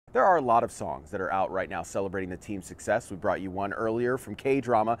There are a lot of songs that are out right now celebrating the team's success. We brought you one earlier from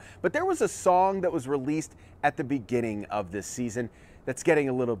K-Drama, but there was a song that was released at the beginning of this season that's getting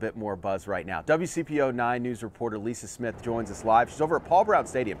a little bit more buzz right now. WCPO 9 News reporter Lisa Smith joins us live. She's over at Paul Brown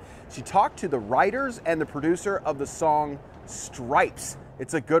Stadium. She talked to the writers and the producer of the song Stripes.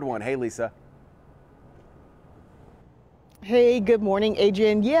 It's a good one. Hey, Lisa. Hey, good morning,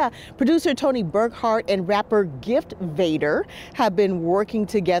 Adrian. Yeah, producer Tony Burkhart and rapper GiftVader have been working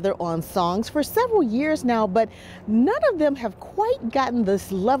together on songs for several years now, but none of them have quite gotten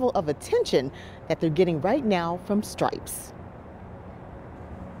this level of attention that they're getting right now from Stripes.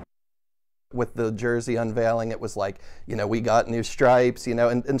 With the jersey unveiling, it was like, we got new stripes,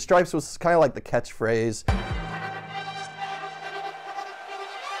 and Stripes was kind of like the catchphrase.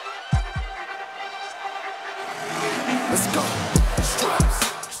 Let's go.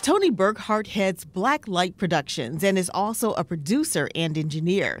 Stripes. Tony Burkhart heads Black Light Productions and is also a producer and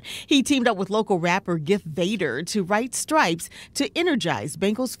engineer. He teamed up with local rapper GiftVader to write Stripes to energize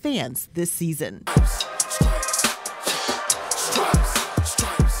Bengals fans this season.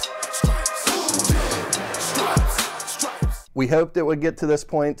 We hoped it would get to this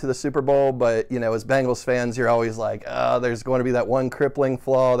point, to the Super Bowl, but, as Bengals fans, you're always like, there's going to be that one crippling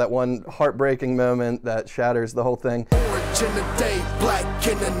flaw, that one heartbreaking moment that shatters the whole thing.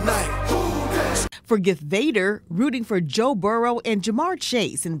 For GiftVader, rooting for Joe Burrow and Jamar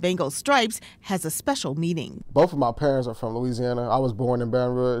Chase in Bengals Stripes has a special meaning. Both of my parents are from Louisiana. I was born in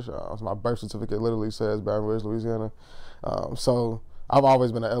Baton Rouge. My birth certificate literally says Baton Rouge, Louisiana. So I've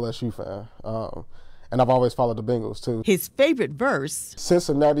always been an LSU fan. And I've always followed the Bengals, too. His favorite verse,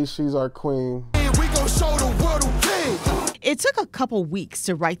 Cincinnati, she's our queen. We gon' show the world who king. It took a couple weeks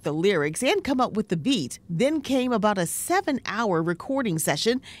to write the lyrics and come up with the beat. Then came about a 7-hour recording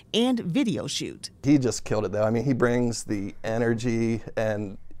session and video shoot. He just killed it, though. I mean, he brings the energy,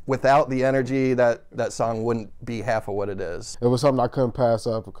 and without the energy, that song wouldn't be half of what it is. It was something I couldn't pass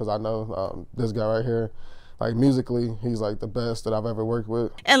up because I know this guy right here, like musically, he's like the best that I've ever worked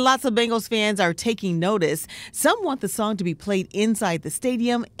with. And lots of Bengals fans are taking notice. Some want the song to be played inside the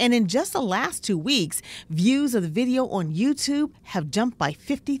stadium. And in just the last 2 weeks, views of the video on YouTube have jumped by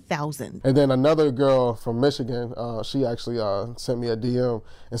 50,000. And then another girl from Michigan, she actually sent me a DM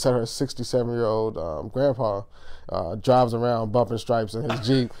and said her 67-year-old grandpa drives around bumping Stripes in his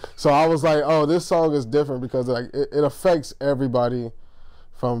Jeep. So I was like, oh, this song is different because it affects everybody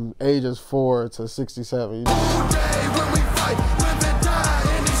from ages 4 to 67.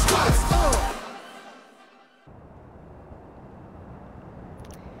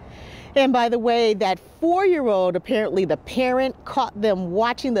 And by the way, that 4-year-old, apparently the parent caught them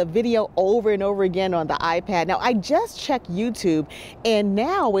watching the video over and over again on the iPad. Now, I just checked YouTube, and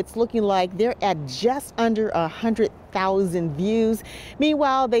now it's looking like they're at just under 100,000 views.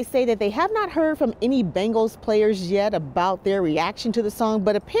 Meanwhile, they say that they have not heard from any Bengals players yet about their reaction to the song,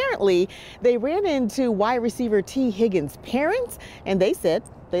 but apparently they ran into wide receiver T. Higgins' parents, and they said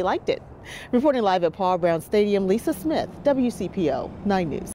they liked it. Reporting live at Paul Brown Stadium, Lisa Smith, WCPO 9 News.